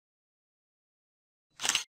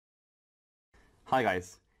Hi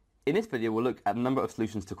guys, in this video we'll look at the number of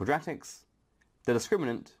solutions to quadratics, the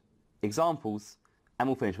discriminant, examples, and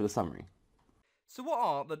we'll finish with a summary. So what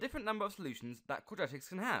are the different number of solutions that quadratics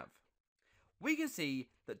can have? We can see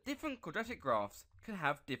that different quadratic graphs can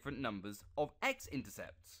have different numbers of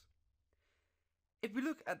x-intercepts. If we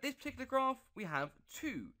look at this particular graph, we have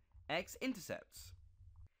 2 x-intercepts.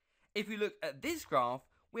 If we look at this graph,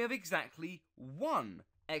 we have exactly 1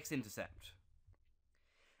 x-intercept.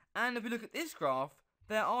 And if we look at this graph,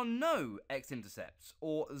 there are no x-intercepts,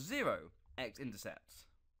 or 0 x-intercepts.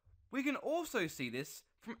 We can also see this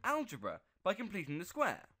from algebra by completing the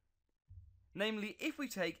square. Namely, if we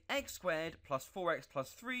take x squared plus 4x plus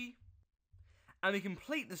 3, and we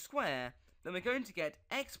complete the square, then we're going to get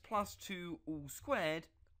x plus 2 all squared,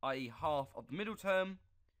 i.e. half of the middle term,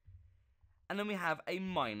 and then we have a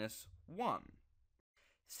minus 1.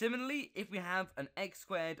 Similarly, if we have an x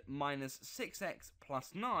squared minus 6x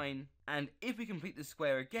plus 9, and if we complete the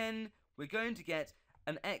square again, we're going to get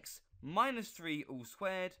an x minus 3 all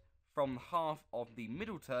squared from half of the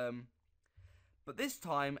middle term, but this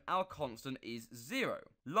time our constant is 0.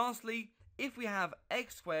 Lastly, if we have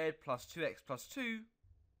x squared plus 2x plus 2,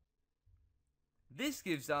 this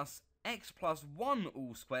gives us x plus 1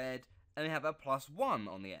 all squared, and we have a plus 1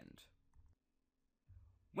 on the end.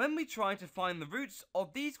 When we try to find the roots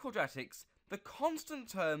of these quadratics, the constant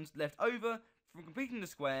terms left over from completing the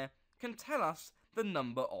square can tell us the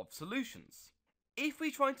number of solutions. If we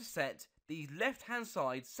try to set these left-hand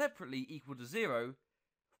sides separately equal to 0,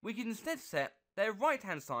 we can instead set their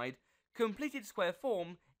right-hand side completed square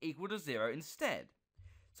form equal to 0 instead.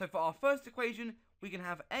 So for our first equation, we can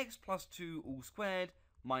have x plus 2 all squared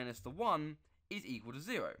minus the 1 is equal to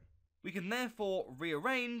 0. We can therefore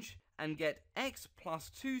rearrange and get x plus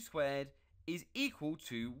 2 squared is equal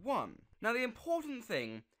to 1. Now the important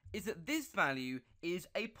thing is that this value is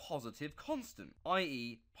a positive constant,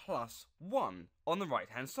 i.e. plus 1 on the right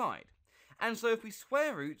hand side. And so if we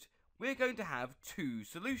square root, we're going to have 2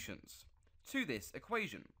 solutions to this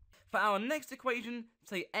equation. For our next equation,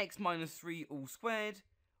 say x minus 3 all squared,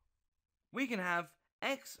 we can have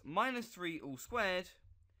x minus 3 all squared,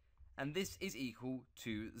 and this is equal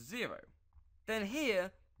to 0. Then here,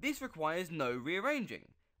 this requires no rearranging.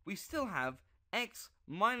 We still have x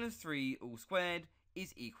minus 3 all squared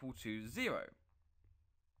is equal to 0.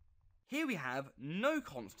 Here we have no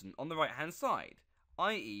constant on the right hand side,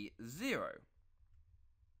 i.e. 0.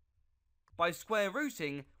 By square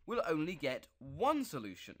rooting, we'll only get one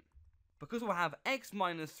solution, because we'll have x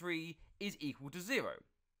minus 3 is equal to 0.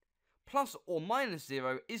 Plus or minus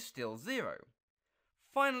 0 is still 0.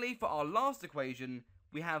 Finally, for our last equation,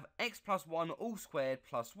 we have x plus 1 all squared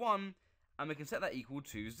plus 1, and we can set that equal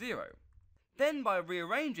to 0. Then by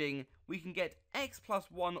rearranging, we can get x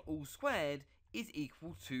plus 1 all squared is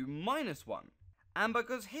equal to minus 1. And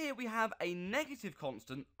because here we have a negative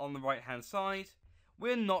constant on the right hand side,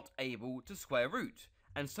 we're not able to square root,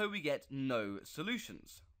 and so we get no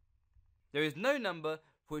solutions. There is no number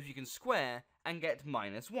for which you can square and get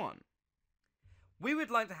minus 1. We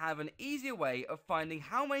would like to have an easier way of finding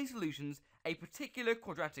how many solutions a particular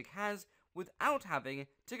quadratic has without having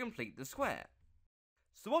to complete the square.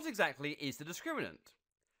 So what exactly is the discriminant?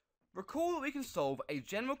 Recall that we can solve a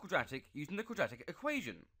general quadratic using the quadratic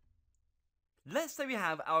equation. Let's say we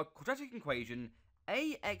have our quadratic equation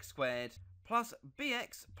ax squared plus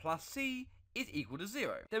bx plus c is equal to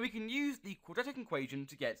 0. Then we can use the quadratic equation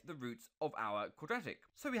to get the roots of our quadratic.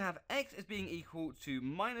 So we have x as being equal to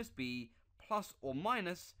minus b plus or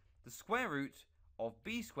minus the square root of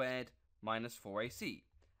b squared minus 4ac.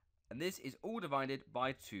 And this is all divided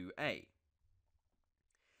by 2a.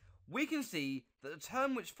 We can see that the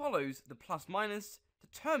term which follows the plus minus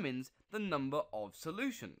determines the number of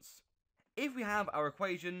solutions. If we have our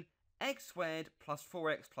equation x squared plus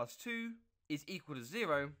 4x plus 2 is equal to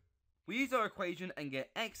 0, we use our equation and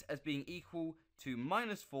get x as being equal to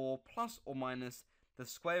minus 4 plus or minus the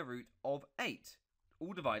square root of 8,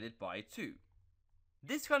 all divided by 2.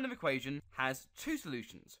 This kind of equation has 2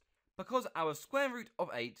 solutions, because our square root of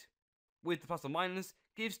 8 with the plus or minus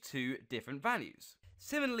gives 2 different values.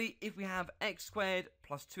 Similarly, if we have x squared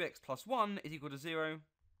plus 2x plus 1 is equal to 0,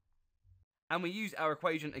 and we use our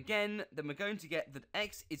equation again, then we're going to get that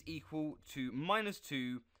x is equal to minus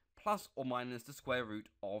 2 plus or minus the square root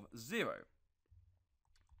of 0,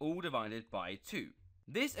 all divided by 2.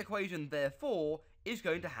 This equation, therefore, is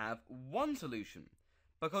going to have one solution,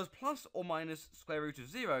 because plus or minus square root of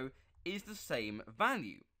 0 is the same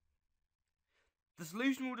value. The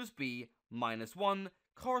solution will just be minus 1,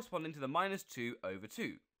 corresponding to the minus 2 over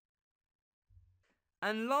 2.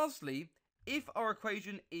 And lastly, if our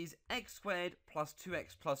equation is x squared plus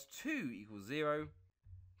 2x plus 2 equals 0,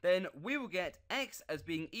 then we will get x as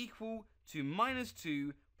being equal to minus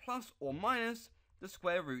 2 plus or minus the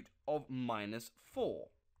square root of minus 4,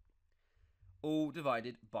 all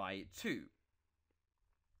divided by 2.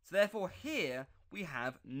 So therefore here we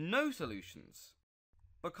have no solutions,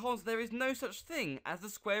 because there is no such thing as the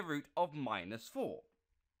square root of minus 4.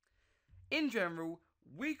 In general,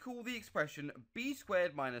 we call the expression b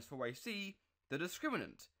squared minus 4ac the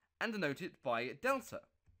discriminant, and denote it by delta.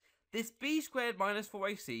 This b squared minus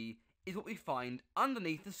 4ac is what we find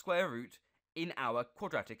underneath the square root in our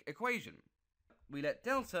quadratic equation. We let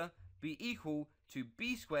delta be equal to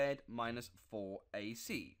b squared minus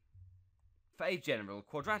 4ac for a general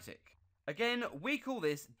quadratic. Again, we call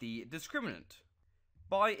this the discriminant.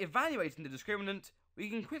 By evaluating the discriminant, we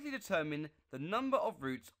can quickly determine the number of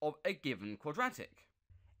roots of a given quadratic.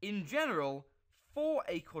 In general, for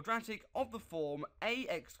a quadratic of the form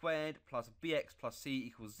ax squared plus bx plus c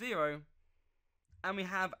equals 0, and we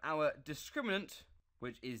have our discriminant,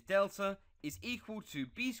 which is delta, is equal to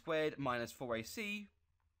b squared minus 4ac,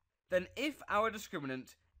 then if our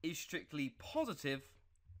discriminant is strictly positive,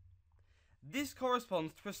 this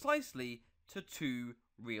corresponds precisely to 2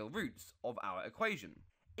 real roots of our equation.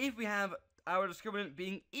 If we have our discriminant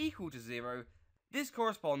being equal to 0, this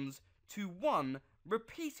corresponds to 1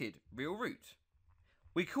 repeated real root.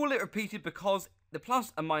 We call it repeated because the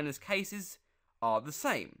plus and minus cases are the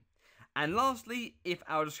same. And lastly, if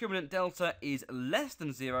our discriminant delta is less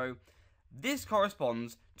than 0, this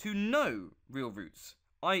corresponds to no real roots,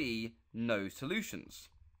 i.e. no solutions.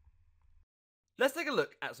 Let's take a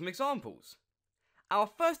look at some examples. Our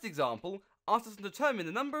first example asks us to determine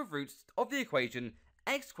the number of roots of the equation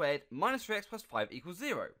x squared minus 3x plus 5 equals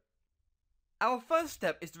 0. Our first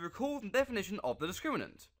step is to recall the definition of the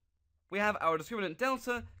discriminant. We have our discriminant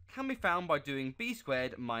delta can be found by doing b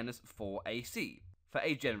squared minus 4ac for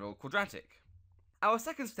a general quadratic. Our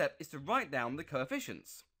second step is to write down the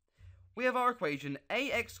coefficients. We have our equation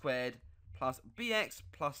ax squared plus bx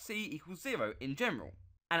plus c equals 0 in general,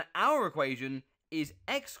 and our equation is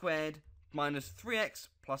x squared minus 3x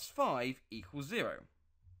plus 5 equals 0.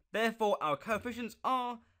 Therefore, our coefficients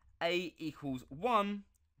are a equals 1,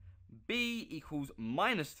 b equals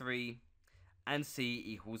minus 3, and c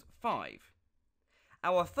equals 5.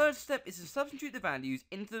 Our third step is to substitute the values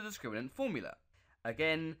into the discriminant formula.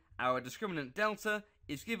 Again, our discriminant delta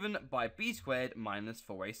is given by b squared minus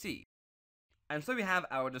 4ac. And so we have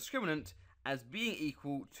our discriminant as being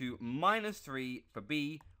equal to minus 3 for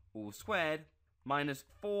b, all squared, minus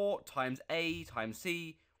 4 times a times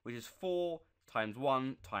c, which is 4 times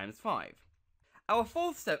 1 times 5. Our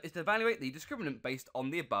fourth step is to evaluate the discriminant based on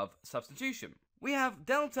the above substitution. We have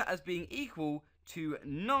delta as being equal to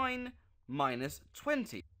 9 minus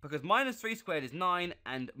 20, because minus 3 squared is 9,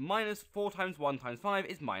 and minus 4 times 1 times 5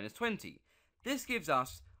 is minus 20. This gives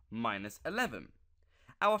us minus 11.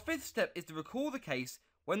 Our fifth step is to recall the case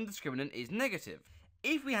when the discriminant is negative.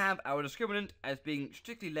 If we have our discriminant as being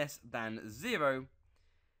strictly less than 0,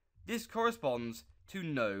 this corresponds to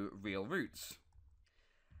no real roots.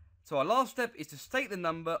 So our last step is to state the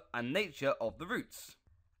number and nature of the roots.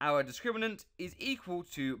 Our discriminant is equal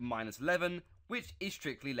to minus 11, which is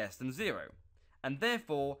strictly less than 0, and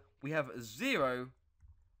therefore we have 0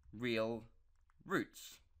 real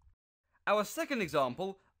roots. Our second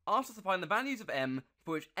example asks us to find the values of m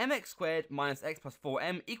for which mx squared minus x plus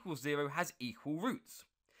 4m equals 0 has equal roots.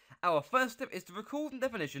 Our first step is to recall the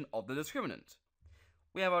definition of the discriminant.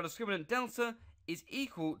 We have our discriminant delta is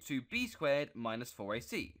equal to b squared minus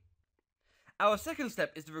 4ac. Our second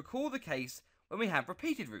step is to recall the case when we have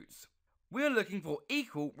repeated roots. We are looking for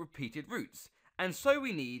equal repeated roots, and so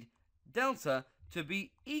we need delta to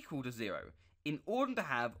be equal to 0 in order to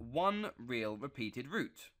have one real repeated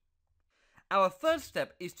root. Our third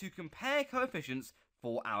step is to compare coefficients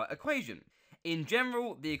for our equation. In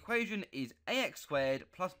general, the equation is ax squared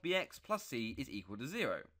plus bx plus c is equal to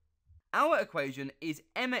 0. Our equation is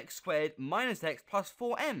mx squared minus x plus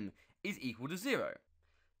 4m is equal to 0.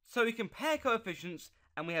 So we compare coefficients,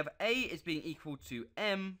 and we have a as being equal to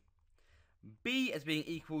m, b as being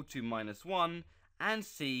equal to minus 1, and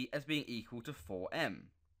c as being equal to 4m.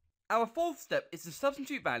 Our fourth step is to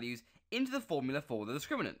substitute values into the formula for the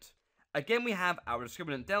discriminant. Again, we have our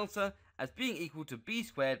discriminant delta as being equal to b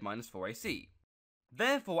squared minus 4ac.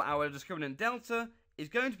 Therefore, our discriminant delta is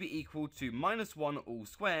going to be equal to minus 1 all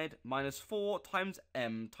squared minus 4 times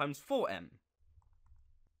m times 4m.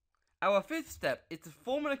 Our fifth step is to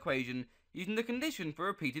form an equation using the condition for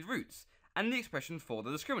repeated roots and the expression for the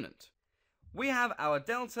discriminant. We have our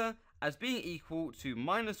delta as being equal to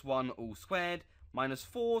minus 1 all squared minus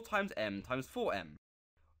 4 times m times 4m.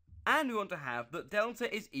 And we want to have that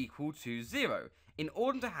delta is equal to 0 in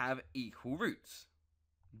order to have equal roots.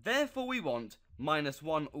 Therefore we want minus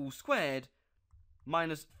 1 all squared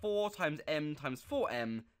minus 4 times m times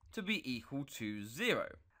 4m to be equal to 0.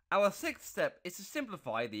 Our sixth step is to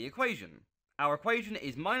simplify the equation. Our equation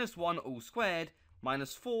is minus 1 all squared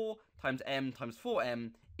minus 4 times m times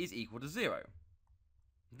 4m is equal to 0.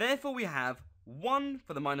 Therefore we have 1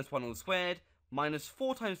 for the minus 1 all squared, minus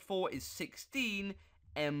 4 times 4 is 16,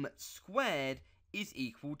 m squared is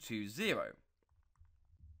equal to 0.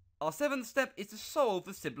 Our seventh step is to solve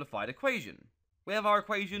the simplified equation. We have our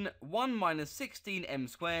equation 1 minus 16m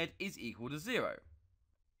squared is equal to 0.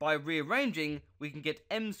 By rearranging, we can get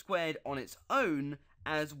m squared on its own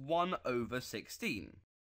as 1 over 16.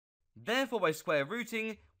 Therefore, by square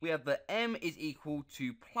rooting, we have that m is equal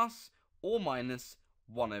to plus or minus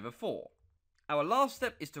 1 over 4. Our last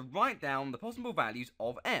step is to write down the possible values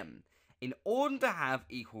of m. In order to have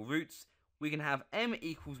equal roots, we can have m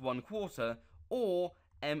equals 1/4 or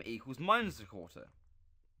m equals minus 1/4.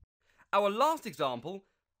 Our last example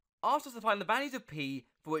asks us to find the values of p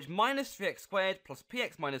for which minus 3x squared plus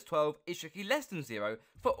px minus 12 is strictly less than 0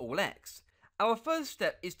 for all x. Our first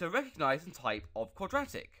step is to recognise the type of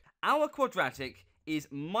quadratic. Our quadratic is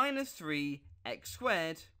minus 3x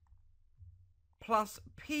squared plus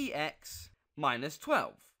px minus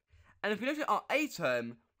 12. And if we look at our a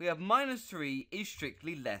term, we have minus 3 is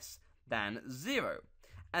strictly less than 0.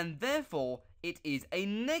 And therefore, it is a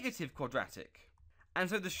negative quadratic. And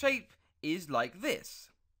so the shape is like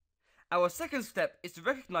this. Our second step is to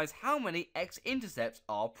recognise how many x-intercepts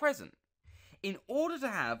are present. In order to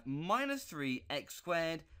have minus 3x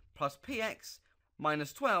squared plus px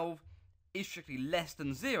minus 12 is strictly less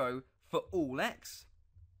than 0 for all x,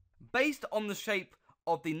 based on the shape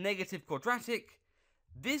of the negative quadratic,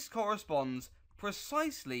 this corresponds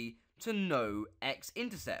precisely to no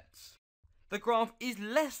x-intercepts. The graph is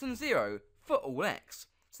less than 0 for all x,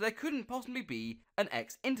 so there couldn't possibly be an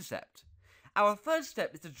x-intercept. Our third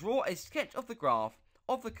step is to draw a sketch of the graph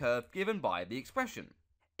of the curve given by the expression.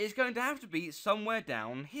 It's going to have to be somewhere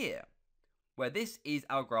down here, where this is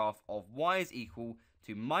our graph of y is equal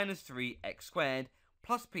to minus 3x squared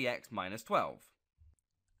plus px minus 12.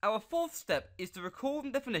 Our fourth step is to recall the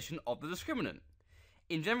definition of the discriminant.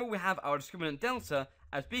 In general, we have our discriminant delta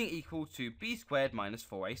as being equal to b squared minus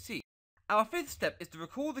 4ac. Our fifth step is to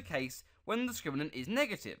recall the case when the discriminant is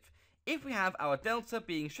negative. If we have our delta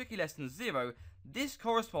being strictly less than 0, this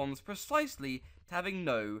corresponds precisely to having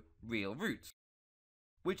no real roots,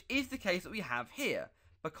 which is the case that we have here,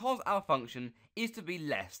 because our function is to be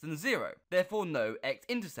less than 0, therefore no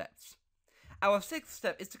x-intercepts. Our sixth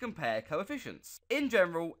step is to compare coefficients. In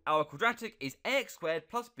general, our quadratic is ax squared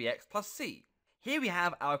plus bx plus c. Here we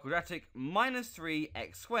have our quadratic minus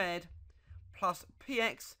 3x squared plus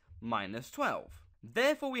px minus 12.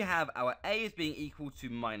 Therefore we have our a as being equal to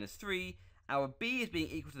minus 3, our b as being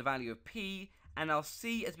equal to the value of p, and our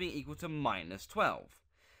c as being equal to minus 12.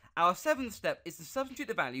 Our seventh step is to substitute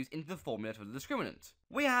the values into the formula for the discriminant.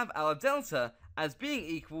 We have our delta as being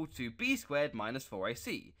equal to b squared minus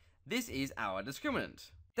 4ac. This is our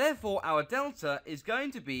discriminant. Therefore our delta is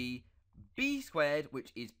going to be b squared,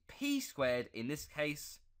 which is p squared in this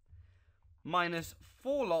case, minus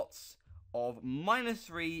 4 lots of minus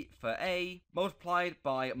 3 for A multiplied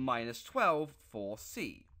by minus 12 for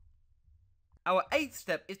C. Our eighth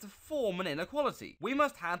step is to form an inequality. We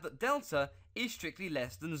must have that delta is strictly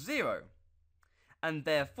less than 0, and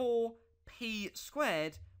therefore p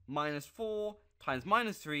squared minus 4 times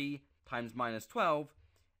minus 3 times minus 12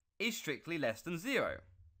 is strictly less than 0.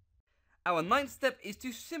 Our ninth step is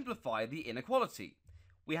to simplify the inequality.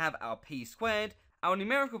 We have our p squared. Our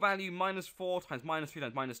numerical value minus 4 times minus 3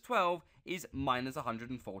 times minus 12 is minus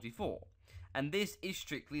 144, and this is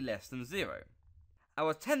strictly less than 0.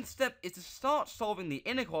 Our 10th step is to start solving the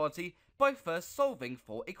inequality by first solving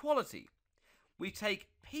for equality. We take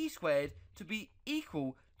p squared to be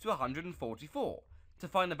equal to 144 to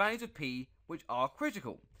find the values of p which are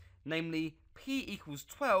critical, namely p equals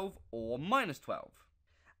 12 or minus 12.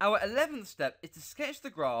 Our 11th step is to sketch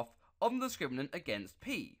the graph of the discriminant against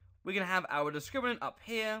p. We're going to have our discriminant up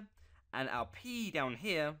here, and our p down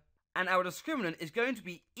here, and our discriminant is going to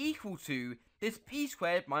be equal to this p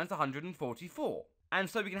squared minus 144. And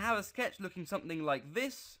so we can have a sketch looking something like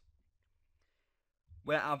this,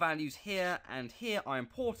 where our values here and here are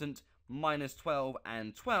important, minus 12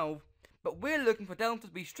 and 12, but we're looking for delta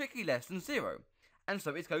to be strictly less than 0, and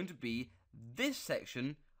so it's going to be this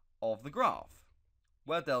section of the graph,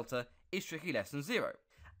 where delta is strictly less than 0.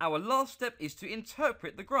 Our last step is to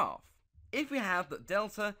interpret the graph. If we have that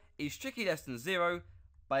delta is strictly less than 0,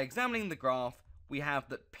 by examining the graph, we have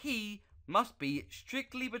that P must be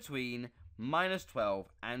strictly between minus 12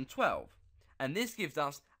 and 12, and this gives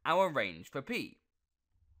us our range for P.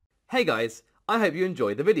 Hey guys, I hope you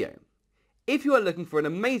enjoyed the video. If you are looking for an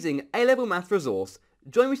amazing A-level maths resource,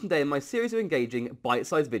 join me today in my series of engaging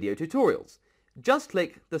bite-sized video tutorials. Just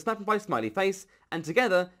click the SnapRevise smiley face and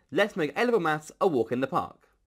together, let's make A-level maths a walk in the park.